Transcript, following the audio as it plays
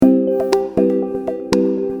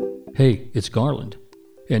Hey, it's Garland,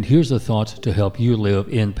 and here's a thought to help you live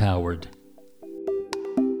empowered.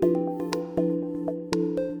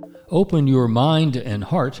 Open your mind and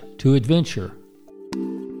heart to adventure.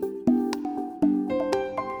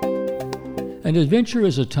 An adventure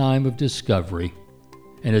is a time of discovery.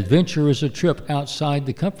 An adventure is a trip outside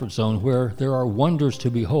the comfort zone where there are wonders to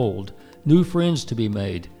behold, new friends to be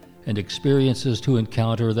made, and experiences to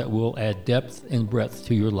encounter that will add depth and breadth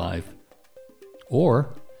to your life.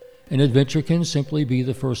 Or, an adventure can simply be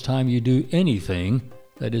the first time you do anything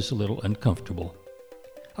that is a little uncomfortable.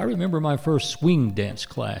 I remember my first swing dance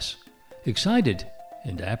class, excited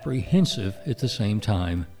and apprehensive at the same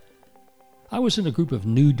time. I was in a group of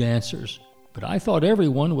new dancers, but I thought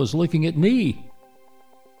everyone was looking at me.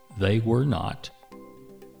 They were not.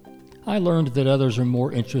 I learned that others are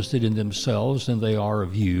more interested in themselves than they are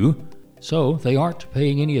of you, so they aren't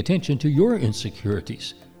paying any attention to your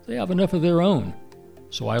insecurities. They have enough of their own.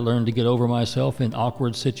 So I learned to get over myself in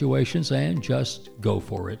awkward situations and just go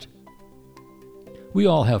for it. We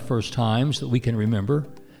all have first times that we can remember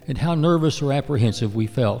and how nervous or apprehensive we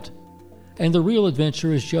felt. And the real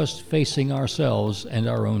adventure is just facing ourselves and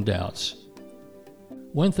our own doubts.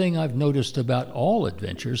 One thing I've noticed about all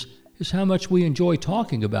adventures is how much we enjoy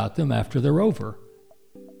talking about them after they're over.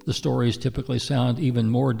 The stories typically sound even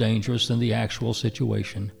more dangerous than the actual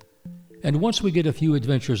situation. And once we get a few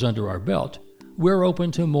adventures under our belt, we're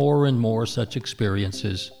open to more and more such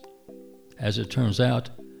experiences. As it turns out,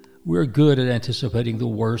 we're good at anticipating the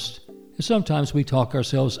worst, and sometimes we talk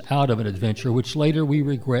ourselves out of an adventure which later we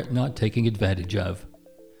regret not taking advantage of.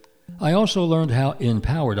 I also learned how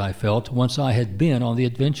empowered I felt once I had been on the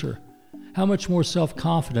adventure, how much more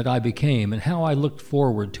self-confident I became, and how I looked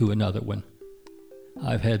forward to another one.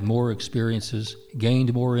 I've had more experiences,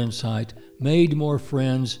 gained more insight, made more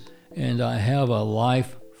friends, and I have a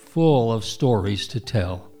life full of stories to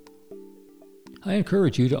tell. I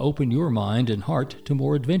encourage you to open your mind and heart to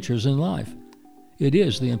more adventures in life. It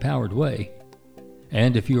is the empowered way.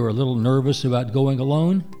 And if you're a little nervous about going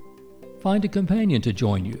alone, find a companion to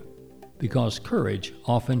join you, because courage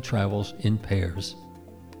often travels in pairs.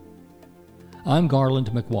 I'm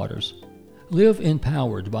Garland McWaters. Live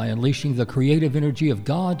empowered by unleashing the creative energy of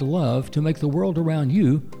God love to make the world around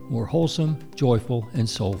you more wholesome, joyful, and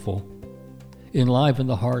soulful. Enliven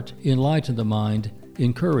the heart, enlighten the mind,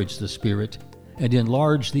 encourage the spirit, and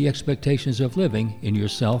enlarge the expectations of living in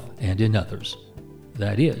yourself and in others.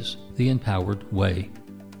 That is the empowered way.